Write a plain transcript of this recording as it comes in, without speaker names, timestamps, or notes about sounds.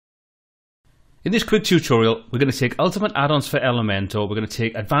In this quick tutorial, we're going to take Ultimate Add-ons for Elementor, we're going to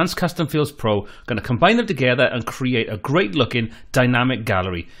take Advanced Custom Fields Pro, we're going to combine them together and create a great looking dynamic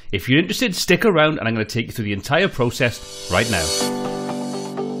gallery. If you're interested, stick around and I'm going to take you through the entire process right now.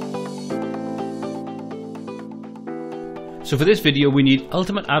 So for this video, we need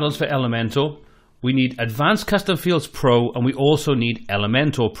Ultimate Add-ons for Elementor, we need Advanced Custom Fields Pro, and we also need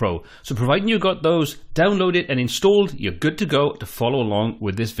Elementor Pro. So providing you got those downloaded and installed, you're good to go to follow along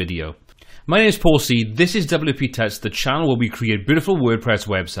with this video. My name is Paul C. This is WP Tuts, the channel where we create beautiful WordPress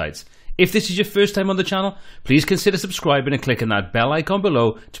websites. If this is your first time on the channel, please consider subscribing and clicking that bell icon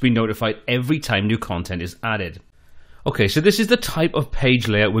below to be notified every time new content is added. Okay, so this is the type of page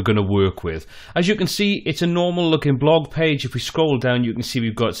layout we're going to work with. As you can see, it's a normal looking blog page. If we scroll down, you can see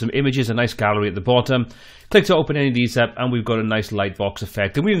we've got some images, a nice gallery at the bottom. Click to open any of these up and we've got a nice lightbox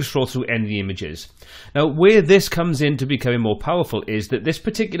effect, and we can scroll through any of the images. Now, where this comes into becoming more powerful is that this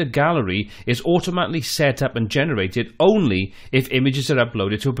particular gallery is automatically set up and generated only if images are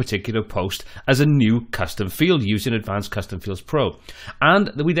uploaded to a particular post as a new custom field using Advanced Custom Fields Pro.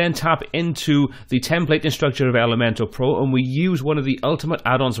 And we then tap into the template and structure of Elementor Pro, and we use one of the ultimate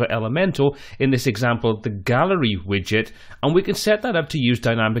add-ons for Elementor, in this example the gallery widget, and we can set that up to use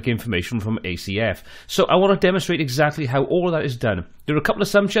dynamic information from ACF. So I want to demonstrate exactly how all of that is done. There are a couple of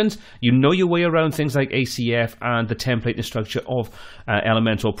assumptions. You know your way around things like ACF and the template and structure of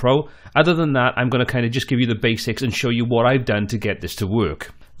Elementor Pro. Other than that, I'm going to kind of just give you the basics and show you what I've done to get this to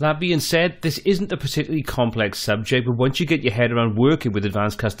work. That being said, this isn't a particularly complex subject, but once you get your head around working with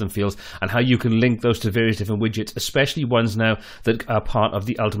Advanced Custom Fields and how you can link those to various different widgets, especially ones now that are part of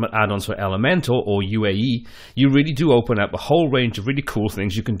the Ultimate Add-ons for Elementor or UAE, you really do open up a whole range of really cool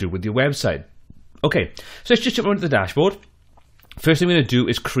things you can do with your website. Okay, so let's just jump onto the dashboard. First thing we're going to do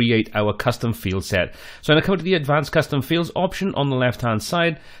is create our custom field set. So I'm going to come to the Advanced Custom Fields option on the left hand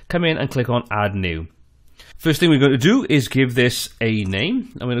side, come in and click on Add New. First thing we're going to do is give this a name.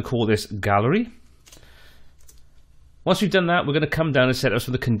 I'm going to call this Gallery. Once we've done that, we're going to come down and set up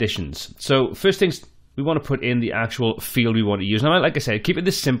some of the conditions. So first things, we want to put in the actual field we want to use. Now, like I said, keep it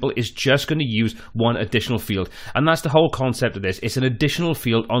this simple. It's just going to use one additional field. And that's the whole concept of this. It's an additional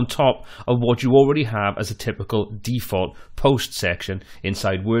field on top of what you already have as a typical default post section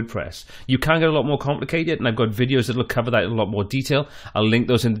inside WordPress. You can get a lot more complicated, and I've got videos that will cover that in a lot more detail. I'll link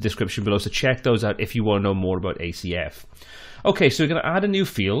those in the description below, so check those out if you want to know more about ACF. Okay, so we're going to add a new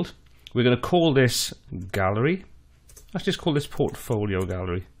field. We're going to call this Gallery. Let's just call this Portfolio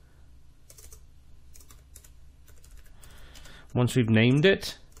Gallery. Once we've named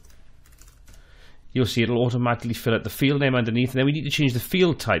it, you'll see it'll automatically fill out the field name underneath, and then we need to change the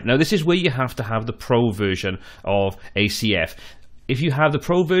field type. Now, this is where you have to have the Pro version of ACF. If you have the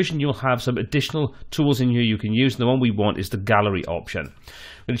Pro version, you'll have some additional tools in here you can use. The one we want is the gallery option.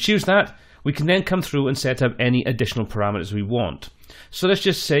 We're going to choose that. We can then come through and set up any additional parameters we want. So let's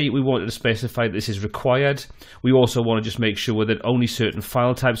just say we wanted to specify this is required. We also want to just make sure that only certain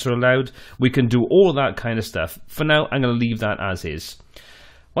file types are allowed. We can do all of that kind of stuff. For now, I'm going to leave that as is.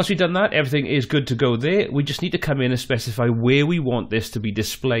 Once we've done that, everything is good to go there. We just need to come in and specify where we want this to be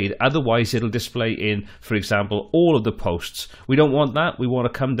displayed. Otherwise, it'll display in, for example, all of the posts. We don't want that. We want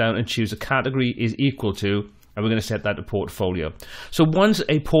to come down and choose a category is equal to, and we're going to set that to portfolio. So once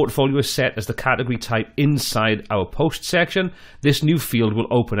a portfolio is set as the category type inside our post section, this new field will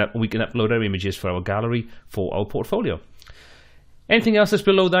open up and we can upload our images for our gallery for our portfolio. Anything else that's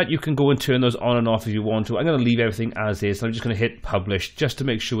below that, you can go and turn those on and off if you want to. I'm going to leave everything as is. I'm just going to hit publish just to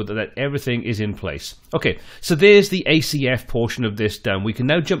make sure that everything is in place. Okay, so there's the ACF portion of this done. We can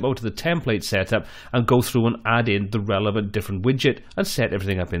now jump over to the template setup and go through and add in the relevant different widget and set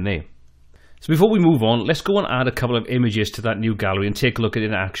everything up in there. So before we move on, let's go and add a couple of images to that new gallery and take a look at it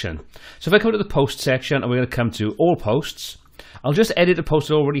in action. So if I come to the post section, and we're going to come to all posts, I'll just edit a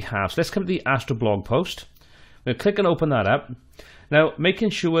post I already have. So let's come to the Astro blog post. I'm going to click and open that up. Now, making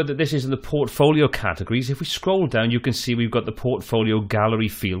sure that this is in the portfolio categories, if we scroll down, you can see we've got the portfolio gallery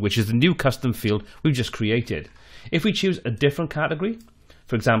field, which is the new custom field we've just created. If we choose a different category,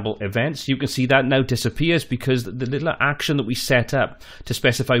 for example, events, you can see that now disappears because the little action that we set up to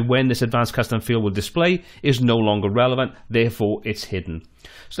specify when this advanced custom field will display is no longer relevant, therefore it's hidden.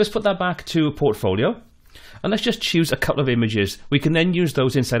 So let's put that back to a portfolio, and let's just choose a couple of images. We can then use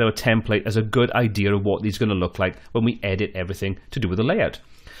those inside our template as a good idea of what these are going to look like when we edit everything to do with the layout.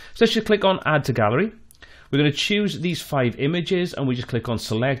 So let's just click on Add to Gallery. We're going to choose these 5 images and we just click on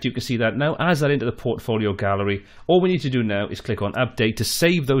select. You can see that now as that into the portfolio gallery. All we need to do now is click on update to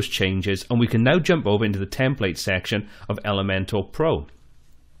save those changes, and we can now jump over into the template section of Elementor Pro.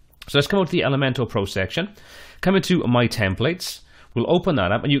 So let's come over to the Elementor Pro section, come into my templates. We'll open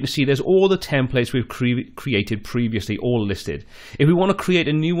that up and you can see there's all the templates we've created previously all listed. If we want to create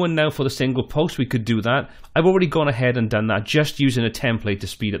a new one now for the single post, we could do that. I've already gone ahead and done that just using a template to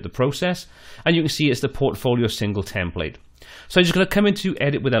speed up the process. And you can see it's the portfolio single template. So I'm just going to come into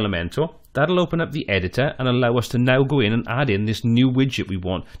Edit with Elementor. That'll open up the editor and allow us to now go in and add in this new widget we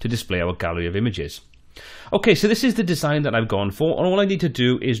want to display our gallery of images. Okay, so this is the design that I've gone for, and all I need to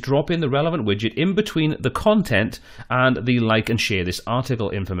do is drop in the relevant widget in between the content and the like and share this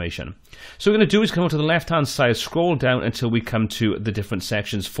article information. So what we're going to do is come over to the left hand side, scroll down until we come to the different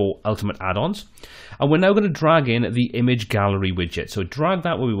sections for Ultimate Add-ons, and we're now going to drag in the image gallery widget. So drag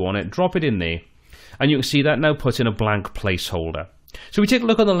that where we want it, drop it in there, and you can see that now puts in a blank placeholder. So we take a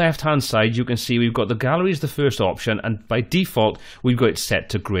look on the left hand side, you can see we've got the gallery as the first option, and by default we've got it set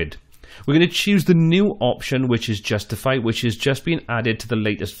to grid. We're going to choose the new option, which is Justified, which has just been added to the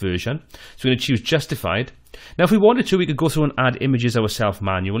latest version. So we're going to choose Justified. Now, if we wanted to, we could go through and add images ourselves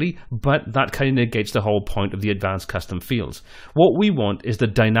manually, but that kind of negates the whole point of the advanced custom fields. What we want is the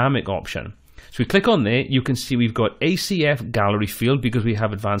dynamic option. So we click on there, you can see we've got ACF gallery field because we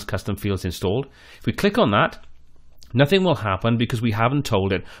have advanced custom fields installed. If we click on that, nothing will happen because we haven't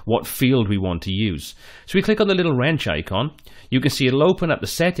told it what field we want to use. So we click on the little wrench icon, you can see it'll open up the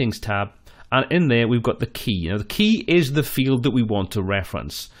settings tab, and in there we've got the key. Now the key is the field that we want to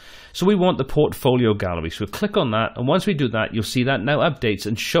reference. So we want the portfolio gallery. So we'll click on that, and once we do that, you'll see that now updates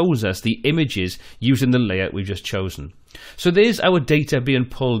and shows us the images using the layout we've just chosen. So there's our data being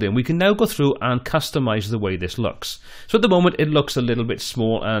pulled in. We can now go through and customize the way this looks. So at the moment it looks a little bit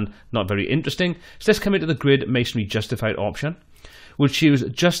small and not very interesting. So let's come into the grid masonry justified option. We'll choose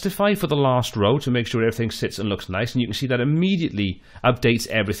Justify for the last row to make sure everything sits and looks nice, and you can see that immediately updates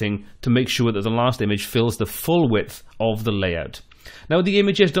everything to make sure that the last image fills the full width of the layout. Now the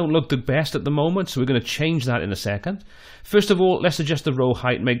images don't look the best at the moment, so we're going to change that in a second. First of all, let's adjust the row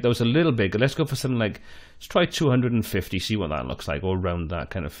height, make those a little bigger. Let's go for something like, let's try 250, see what that looks like, or around that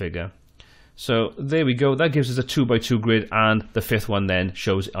kind of figure. So there we go, that gives us a 2x2 grid, and the fifth one then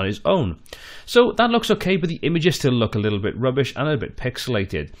shows on its own. So that looks okay, but the images still look a little bit rubbish and a bit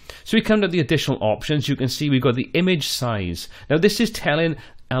pixelated. So we come to the additional options, you can see we've got the image size. Now this is telling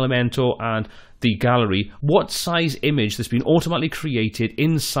Elementor and the gallery what size image that's been automatically created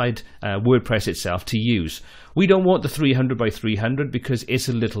inside WordPress itself to use. We don't want the 300 by 300 because it's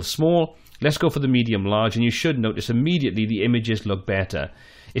a little small. Let's go for the medium large, and you should notice immediately the images look better.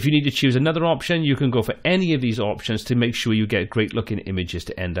 If you need to choose another option, you can go for any of these options to make sure you get great looking images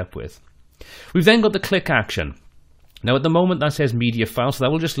to end up with. We've then got the click action. Now at the moment that says media file, so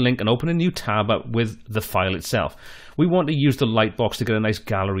that will just link and open a new tab up with the file itself. We want to use the lightbox to get a nice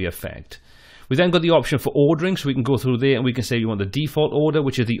gallery effect. We then got the option for ordering, so we can go through there and we can say we want the default order,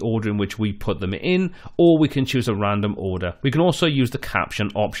 which is the order in which we put them in, or we can choose a random order. We can also use the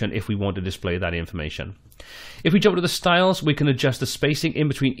caption option if we want to display that information. If we jump to the styles, we can adjust the spacing in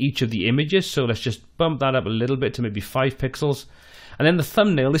between each of the images, so let's just bump that up a little bit to maybe 5 pixels. And then the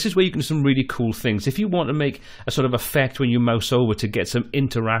thumbnail, this is where you can do some really cool things. If you want to make a sort of effect when you mouse over to get some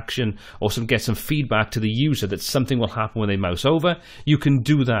interaction or get some feedback to the user that something will happen when they mouse over, you can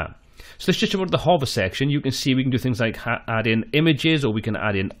do that. So let's just jump to the hover section. You can see we can do things like add in images, or we can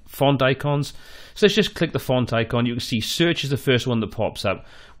add in font icons. So let's just click the font icon. You can see search is the first one that pops up,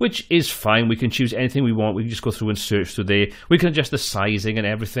 which is fine. We can choose anything we want. We can just go through and search through there. We can adjust the sizing and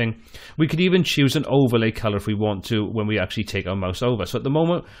everything. We could even choose an overlay color if we want to when we actually take our mouse over. So at the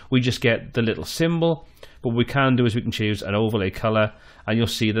moment, we just get the little symbol. But what we can do is we can choose an overlay color, and you'll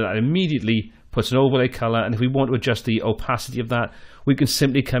see that immediately puts an overlay color. And if we want to adjust the opacity of that, we can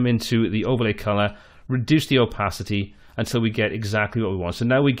simply come into the overlay color, reduce the opacity until we get exactly what we want. So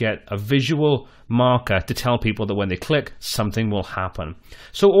now we get a visual marker to tell people that when they click, something will happen.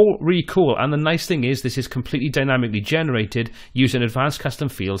 So all really cool. And the nice thing is this is completely dynamically generated using advanced custom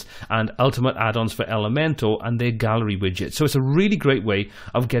fields and ultimate add-ons for Elementor and their gallery widget. So it's a really great way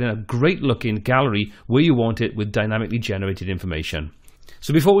of getting a great looking gallery where you want it with dynamically generated information.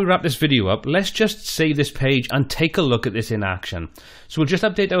 So before we wrap this video up, let's just save this page and take a look at this in action. So we'll just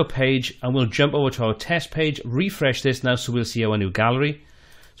update our page and we'll jump over to our test page, refresh this now so we'll see our new gallery.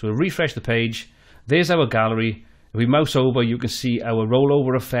 So we'll refresh the page. There's our gallery. If we mouse over, you can see our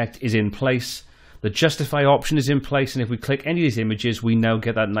rollover effect is in place. The justify option is in place, and if we click any of these images, we now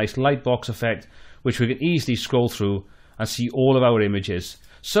get that nice lightbox effect, which we can easily scroll through and see all of our images.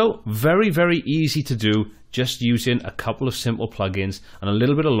 So very, very easy to do, just using a couple of simple plugins and a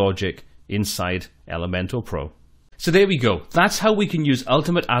little bit of logic inside Elementor Pro. So there we go. That's how we can use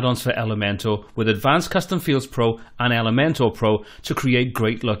Ultimate Add-ons for Elementor with Advanced Custom Fields Pro and Elementor Pro to create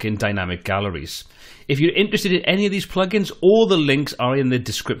great looking dynamic galleries. If you're interested in any of these plugins, all the links are in the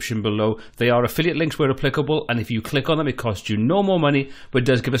description below. They are affiliate links where applicable, and if you click on them, it costs you no more money, but it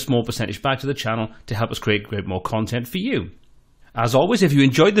does give a small percentage back to the channel to help us create more content for you. As always, if you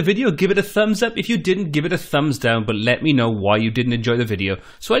enjoyed the video, give it a thumbs up. If you didn't, give it a thumbs down, but let me know why you didn't enjoy the video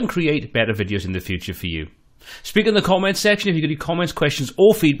so I can create better videos in the future for you. Speak in the comments section if you've got any comments, questions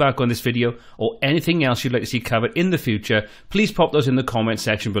or feedback on this video or anything else you'd like to see covered in the future. Please pop those in the comments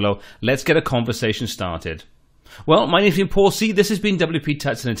section below. Let's get a conversation started. Well, my name's been Paul C. This has been WP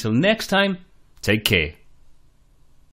Tuts, and until next time, take care.